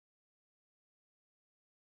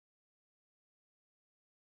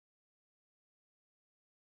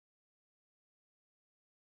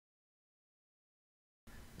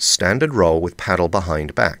Standard roll with paddle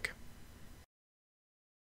behind back.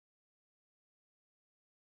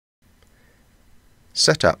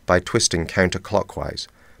 Set up by twisting counterclockwise.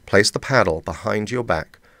 Place the paddle behind your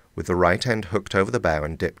back with the right end hooked over the bow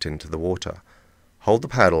and dipped into the water. Hold the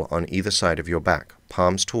paddle on either side of your back,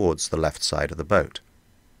 palms towards the left side of the boat.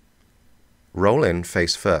 Roll in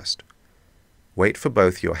face first. Wait for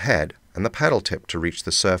both your head and the paddle tip to reach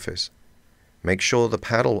the surface. Make sure the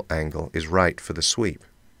paddle angle is right for the sweep.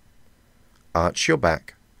 Arch your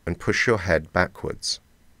back and push your head backwards.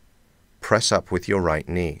 Press up with your right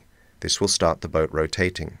knee. This will start the boat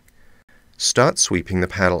rotating. Start sweeping the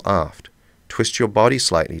paddle aft. Twist your body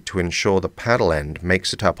slightly to ensure the paddle end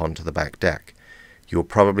makes it up onto the back deck. You will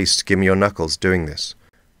probably skim your knuckles doing this.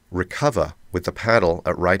 Recover with the paddle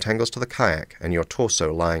at right angles to the kayak and your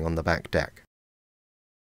torso lying on the back deck.